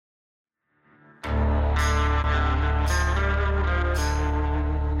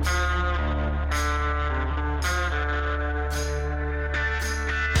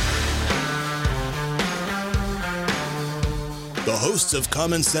hosts of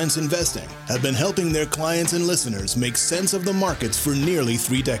Common Sense Investing have been helping their clients and listeners make sense of the markets for nearly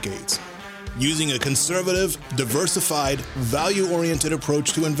 3 decades. Using a conservative, diversified, value-oriented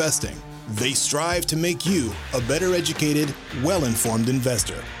approach to investing, they strive to make you a better educated, well-informed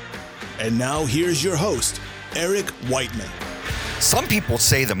investor. And now here's your host, Eric Whiteman. Some people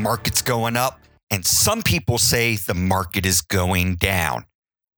say the market's going up, and some people say the market is going down.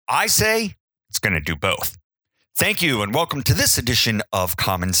 I say it's going to do both. Thank you, and welcome to this edition of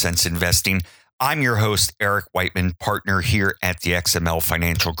Common Sense Investing. I'm your host, Eric Whiteman, partner here at the XML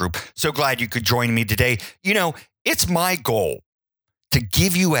Financial Group. So glad you could join me today. You know, it's my goal to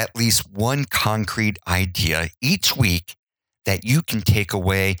give you at least one concrete idea each week that you can take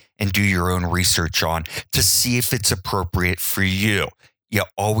away and do your own research on to see if it's appropriate for you. You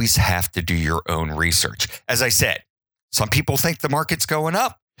always have to do your own research. As I said, some people think the market's going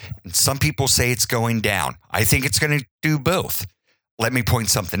up and some people say it's going down. I think it's going to do both. Let me point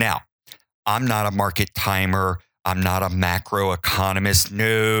something out. I'm not a market timer. I'm not a macro economist.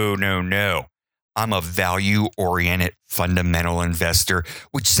 No. I'm a value-oriented fundamental investor,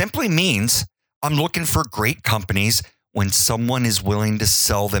 which simply means I'm looking for great companies when someone is willing to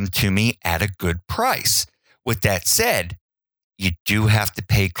sell them to me at a good price. With that said, you do have to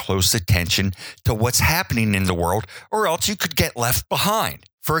pay close attention to what's happening in the world, or else you could get left behind.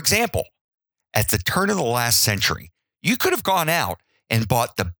 For example, at the turn of the last century, you could have gone out and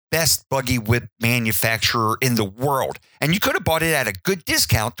bought the best buggy whip manufacturer in the world, and you could have bought it at a good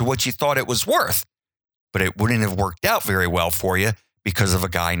discount to what you thought it was worth. But it wouldn't have worked out very well for you because of a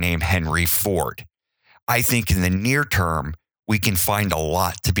guy named Henry Ford. I think in the near term, we can find a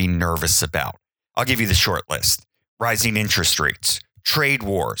lot to be nervous about. I'll give you the short list. Rising interest rates, trade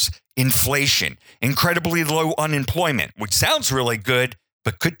wars, inflation, incredibly low unemployment, which sounds really good,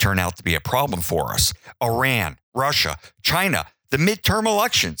 but could turn out to be a problem for us. Iran, Russia, China, the midterm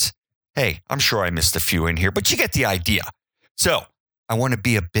elections. Hey, I'm sure I missed a few in here, but you get the idea. So I want to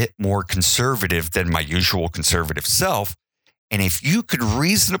be a bit more conservative than my usual conservative self. And if you could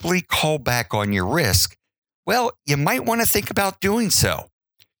reasonably call back on your risk, well, you might want to think about doing so.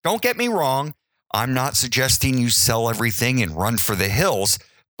 Don't get me wrong. I'm not suggesting you sell everything and run for the hills,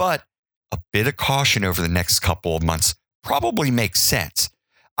 but a bit of caution over the next couple of months probably makes sense.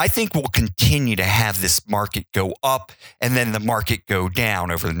 I think we'll continue to have this market go up and then the market go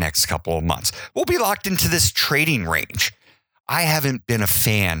down over the next couple of months. We'll be locked into this trading range. I haven't been a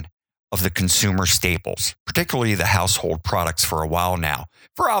fan of the consumer staples, particularly the household products, for a while now,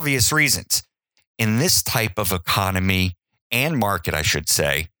 for obvious reasons. In this type of economy and market, I should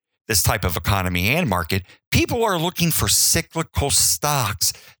say, people are looking for cyclical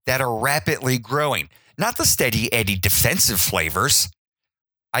stocks that are rapidly growing, not the steady Eddie defensive flavors.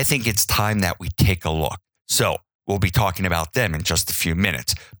 I think it's time that we take a look. So we'll be talking about them in just a few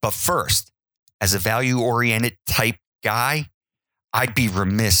minutes. But first, as a value-oriented type guy, I'd be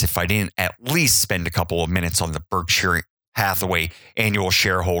remiss if I didn't at least spend a couple of minutes on the Berkshire Hathaway annual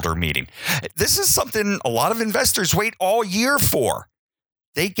shareholder meeting. This is something a lot of investors wait all year for.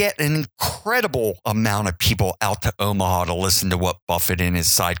 They get an incredible amount of people out to Omaha to listen to what Buffett and his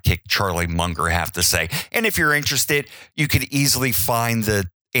sidekick Charlie Munger have to say. And if you're interested, you could easily find the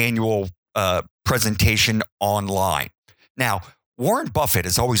annual presentation online. Now, Warren Buffett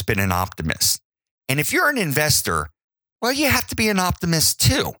has always been an optimist. And if you're an investor, well, you have to be an optimist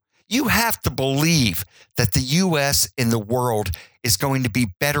too. You have to believe that the U.S. and the world is going to be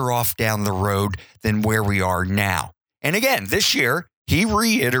better off down the road than where we are now. And again, this year, he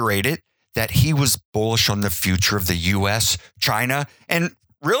reiterated that he was bullish on the future of the U.S., China, and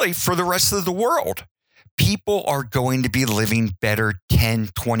really for the rest of the world. People are going to be living better 10,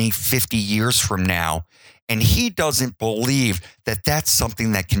 20, 50 years from now, and he doesn't believe that that's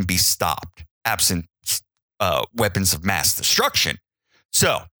something that can be stopped, absent weapons of mass destruction.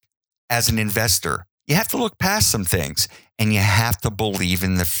 So, as an investor, you have to look past some things, and you have to believe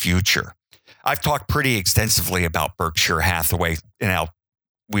in the future. I've talked pretty extensively about Berkshire Hathaway, and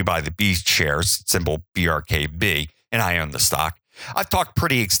we buy the B shares, symbol BRKB, and I own the stock. I've talked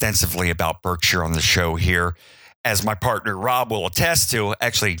pretty extensively about Berkshire on the show here, as my partner Rob will attest to.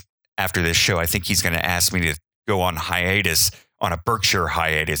 Actually, after this show, I think he's going to ask me to go on a Berkshire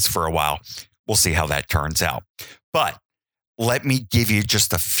hiatus for a while. We'll see how that turns out. But let me give you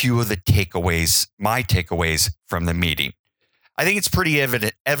just a few of the my takeaways from the meeting. I think it's pretty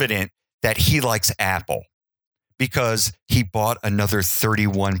evident that he likes Apple because he bought another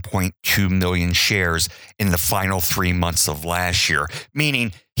 31.2 million shares in the final 3 months of last year,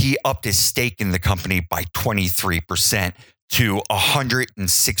 meaning he upped his stake in the company by 23% to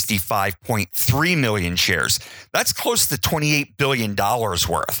 165.3 million shares. That's close to $28 billion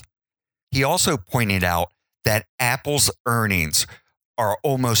worth. He also pointed out that Apple's earnings are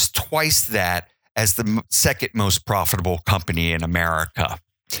almost twice that as the second most profitable company in America.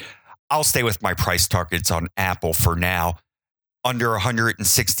 I'll stay with my price targets on Apple for now. Under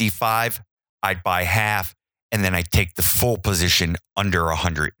 165, I'd buy half, and then I take the full position under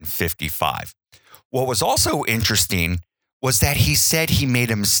 155. What was also interesting was that he said he made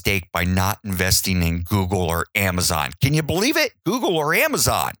a mistake by not investing in Google or Amazon. Can you believe it? Google or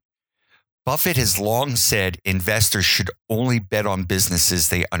Amazon? Buffett has long said investors should only bet on businesses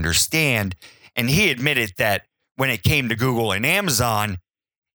they understand, and he admitted that when it came to Google and Amazon,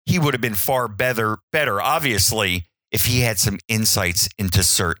 he would have been far better, obviously, if he had some insights into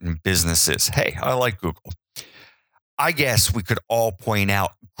certain businesses. Hey, I like Google. I guess we could all point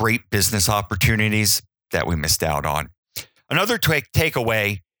out great business opportunities that we missed out on. Another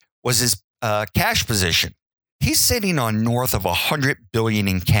takeaway was his cash position. He's sitting on north of $100 billion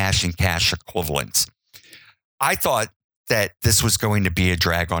in cash and cash equivalents. I thought that this was going to be a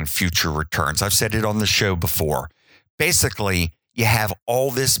drag on future returns. I've said it on the show before. Basically, you have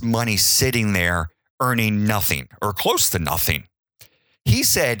all this money sitting there earning nothing or close to nothing. He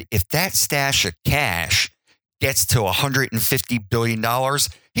said if that stash of cash gets to $150 billion,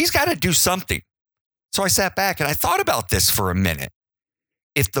 he's got to do something. So I sat back and I thought about this for a minute.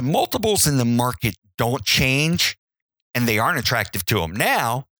 If the multiples in the market don't change and they aren't attractive to him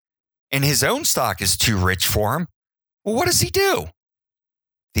now, and his own stock is too rich for him, well, what does he do?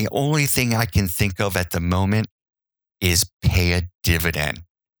 The only thing I can think of at the moment is pay a dividend.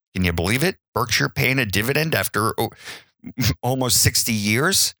 Can you believe it? Berkshire paying a dividend after almost 60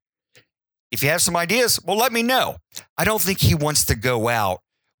 years? If you have some ideas, well, let me know. I don't think he wants to go out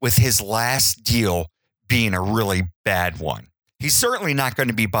with his last deal being a really bad one. He's certainly not going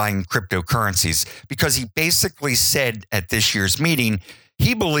to be buying cryptocurrencies because he basically said at this year's meeting,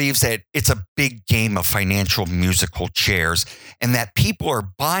 he believes that it's a big game of financial musical chairs and that people are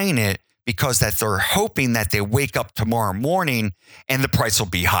buying it because that they're hoping that they wake up tomorrow morning and the price will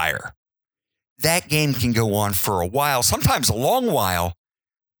be higher. That game can go on for a while, sometimes a long while,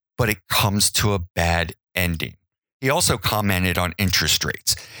 but it comes to a bad ending. He also commented on interest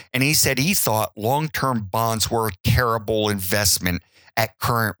rates, and he said he thought long-term bonds were a terrible investment at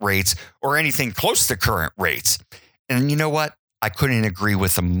current rates or anything close to current rates. And you know what? I couldn't agree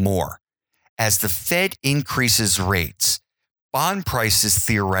with him more. As the Fed increases rates, bond prices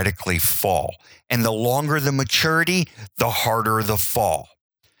theoretically fall, and the longer the maturity, the harder the fall.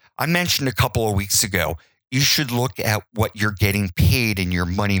 I mentioned a couple of weeks ago, you should look at what you're getting paid in your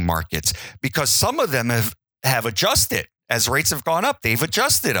money markets because some of them have adjusted. As rates have gone up, they've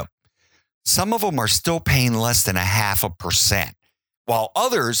adjusted them. Some of them are still paying less than 0.5%, while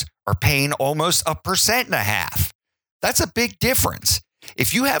others are paying almost 1.5%. That's a big difference.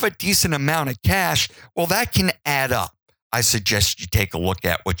 If you have a decent amount of cash, well, that can add up. I suggest you take a look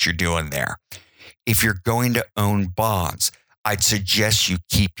at what you're doing there. If you're going to own bonds, I'd suggest you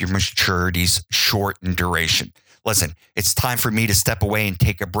keep your maturities short in duration. Listen, it's time for me to step away and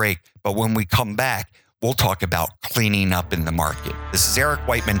take a break. But when we come back, we'll talk about cleaning up in the market. This is Eric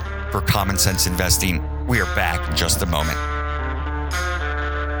Whiteman for Common Sense Investing. We are back in just a moment.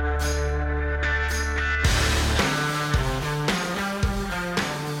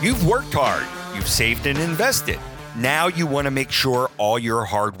 You've worked hard. You've saved and invested. Now you want to make sure all your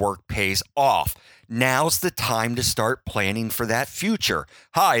hard work pays off. Now's the time to start planning for that future.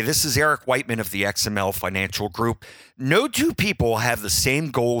 Hi, this is Eric Whiteman of the XML Financial Group. No two people have the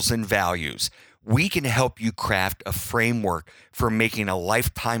same goals and values. We can help you craft a framework for making a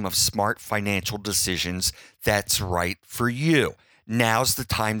lifetime of smart financial decisions that's right for you. Now's the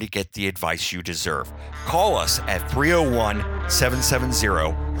time to get the advice you deserve. Call us at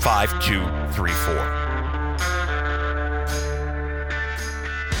 301-770-5234.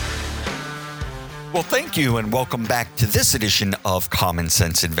 Well, thank you and welcome back to this edition of Common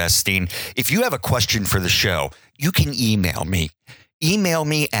Sense Investing. If you have a question for the show, you can email me. Email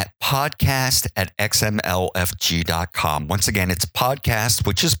me at podcast@xmlfg.com. Once again, it's podcast,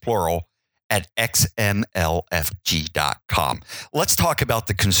 which is plural, at xmlfg.com. Let's talk about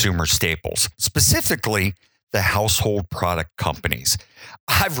the consumer staples, specifically the household product companies.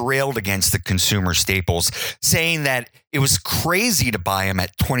 I've railed against the consumer staples, saying that it was crazy to buy them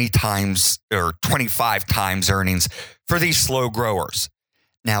at 20 times or 25 times earnings for these slow growers.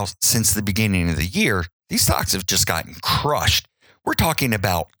 Now, since the beginning of the year, these stocks have just gotten crushed. We're talking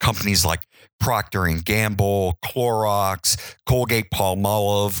about companies like Procter & Gamble, Clorox,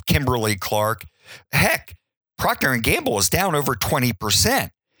 Colgate-Palmolive, Kimberly-Clark. Heck, Procter & Gamble is down over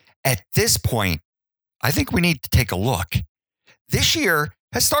 20%. At this point, I think we need to take a look. This year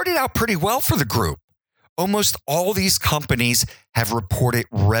has started out pretty well for the group. Almost all these companies have reported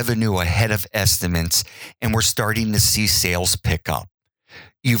revenue ahead of estimates, and we're starting to see sales pick up.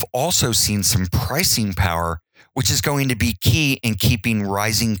 You've also seen some pricing power, which is going to be key in keeping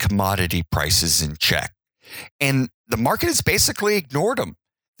rising commodity prices in check. And the market has basically ignored them.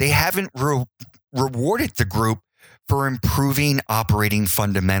 They haven't rewarded the group for improving operating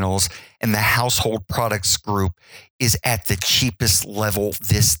fundamentals, and the household products group is at the cheapest level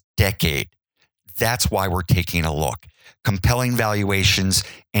this decade. That's why we're taking a look. Compelling valuations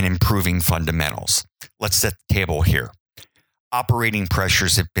and improving fundamentals. Let's set the table here. Operating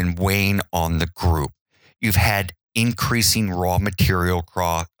pressures have been weighing on the group. You've had increasing raw material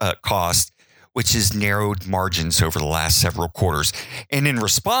cost, which has narrowed margins over the last several quarters. And in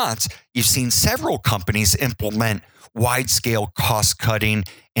response, you've seen several companies implement wide-scale cost-cutting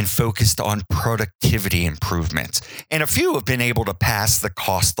and focused on productivity improvements. And a few have been able to pass the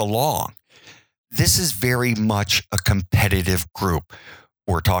cost along. This is very much a competitive group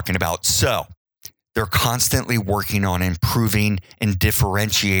we're talking about. So they're constantly working on improving and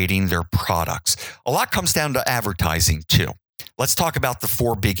differentiating their products. A lot comes down to advertising too. Let's talk about the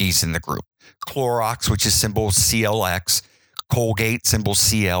four biggies in the group. Clorox, which is symbol CLX, Colgate, symbol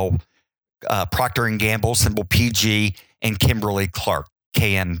CL, Procter & Gamble, symbol PG, and Kimberly-Clark,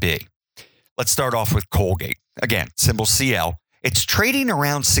 KMB. Let's start off with Colgate. Again, symbol CL. It's trading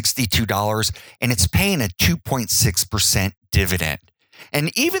around $62 and it's paying a 2.6% dividend.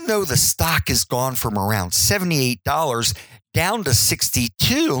 And even though the stock has gone from around $78 down to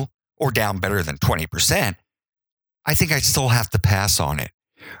 $62, or down better than 20%, I think I still have to pass on it.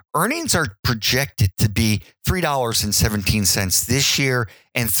 Earnings are projected to be $3.17 this year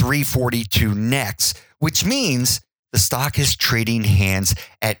and $3.42 next, which means the stock is trading hands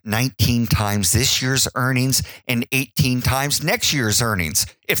at 19 times this year's earnings and 18 times next year's earnings,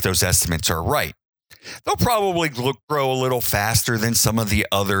 if those estimates are right. They'll probably grow a little faster than some of the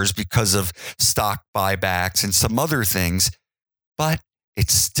others because of stock buybacks and some other things, but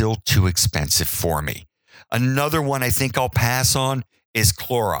it's still too expensive for me. Another one I think I'll pass on is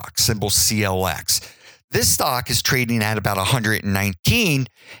Clorox, symbol CLX. This stock is trading at about 119,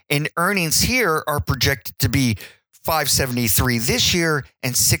 and earnings here are projected to be $5.73 this year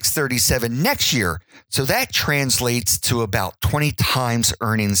and $6.37 next year. So that translates to about 20 times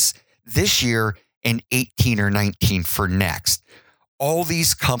earnings this year and 18 or 19 for next. All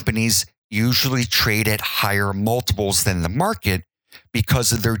these companies usually trade at higher multiples than the market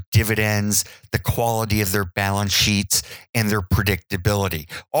because of their dividends, the quality of their balance sheets, and their predictability.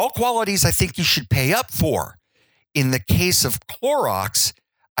 All qualities I think you should pay up for. In the case of Clorox,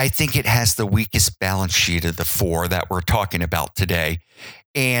 I think it has the weakest balance sheet of the four that we're talking about today.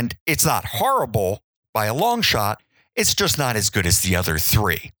 And it's not horrible by a long shot. It's just not as good as the other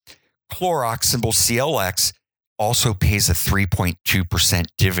three. Clorox, symbol CLX, also pays a 3.2%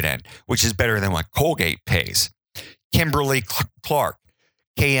 dividend, which is better than what Colgate pays. Kimberly-Clark,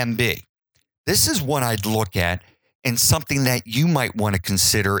 KMB. This is one I'd look at and something that you might want to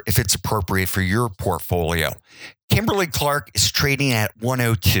consider if it's appropriate for your portfolio. Kimberly-Clark is trading at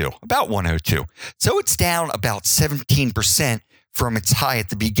 102, about 102. So it's down about 17% from its high at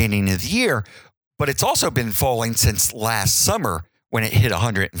the beginning of the year, but it's also been falling since last summer when it hit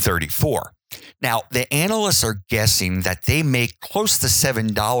 134. Now, the analysts are guessing that they make close to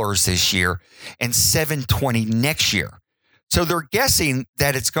 $7 this year and $7.20 next year. So they're guessing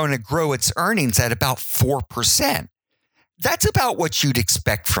that it's going to grow its earnings at about 4%. That's about what you'd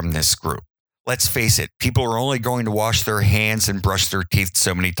expect from this group. Let's face it, people are only going to wash their hands and brush their teeth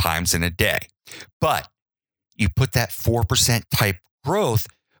so many times in a day. But you put that 4% type growth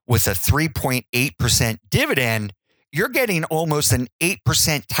with a 3.8% dividend, you're getting almost an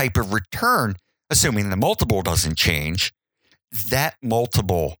 8% type of return, assuming the multiple doesn't change. That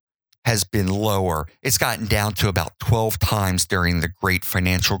multiple has been lower. It's gotten down to about 12 times during the great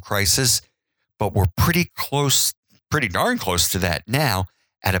financial crisis, but we're pretty darn close to that now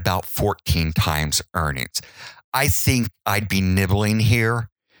at about 14 times earnings. I think I'd be nibbling here.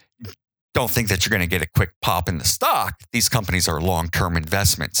 Don't think that you're going to get a quick pop in the stock. These companies are long-term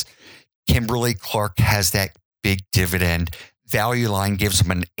investments. Kimberly-Clark has that big dividend. Value Line gives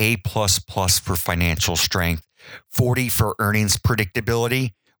them an A++ for financial strength, 40 for earnings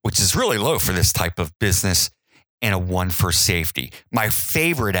predictability, which is really low for this type of business, and a 1 for safety. My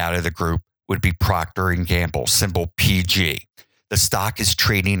favorite out of the group would be Procter & Gamble, symbol PG. The stock is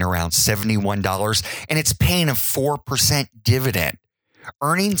trading around $71 and it's paying a 4% dividend.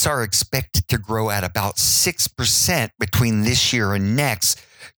 Earnings are expected to grow at about 6% between this year and next,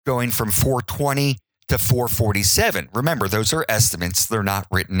 going from 420 to 447. Remember, those are estimates. They're not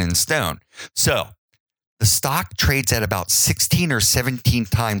written in stone. So the stock trades at about 16 or 17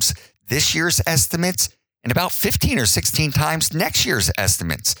 times this year's estimates and about 15 or 16 times next year's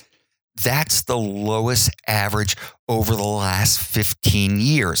estimates. That's the lowest average over the last 15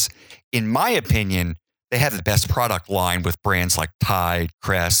 years. In my opinion, they have the best product line with brands like Tide,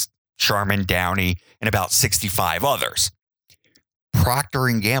 Crest, Charmin, Downy, and about 65 others. Procter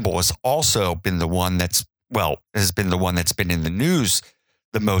 & Gamble has also been the one that's been in the news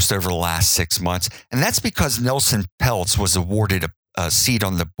the most over the last 6 months. And that's because Nelson Peltz was awarded a seat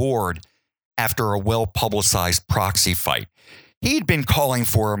on the board after a well-publicized proxy fight. He'd been calling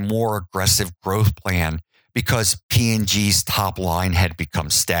for a more aggressive growth plan because P&G's top line had become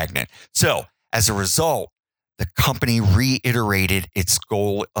stagnant. So as a result, the company reiterated its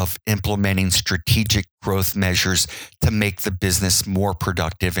goal of implementing strategic growth measures to make the business more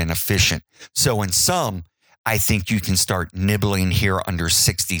productive and efficient. So in sum, I think you can start nibbling here under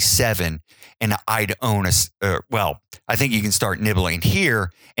 67, and I think you can start nibbling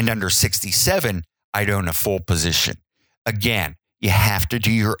here, and under 67, I'd own a full position. Again, you have to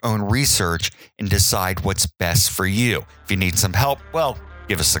do your own research and decide what's best for you. If you need some help, well,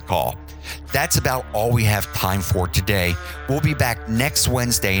 give us a call. That's about all we have time for today. We'll be back next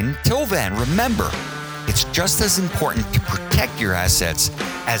Wednesday. Until then, remember, it's just as important to protect your assets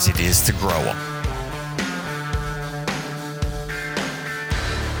as it is to grow them.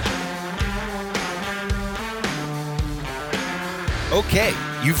 Okay,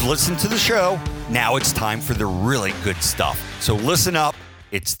 you've listened to the show. Now it's time for the really good stuff. So listen up.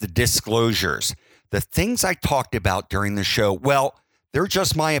 It's the disclosures. The things I talked about during the show, well, they're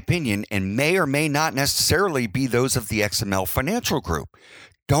just my opinion and may or may not necessarily be those of the XML Financial Group.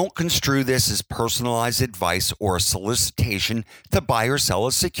 Don't construe this as personalized advice or a solicitation to buy or sell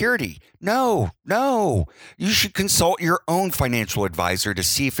a security. No. You should consult your own financial advisor to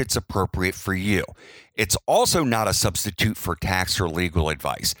see if it's appropriate for you. It's also not a substitute for tax or legal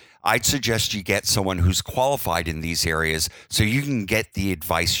advice. I'd suggest you get someone who's qualified in these areas so you can get the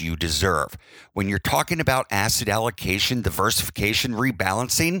advice you deserve. When you're talking about asset allocation, diversification,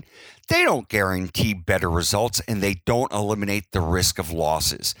 rebalancing, they don't guarantee better results and they don't eliminate the risk of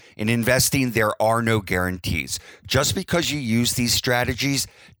losses. In investing, there are no guarantees. Just because you use these strategies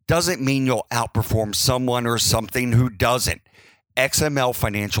doesn't mean you'll outperform someone or something who doesn't. XML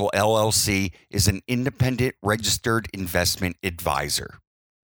Financial LLC is an independent registered investment advisor.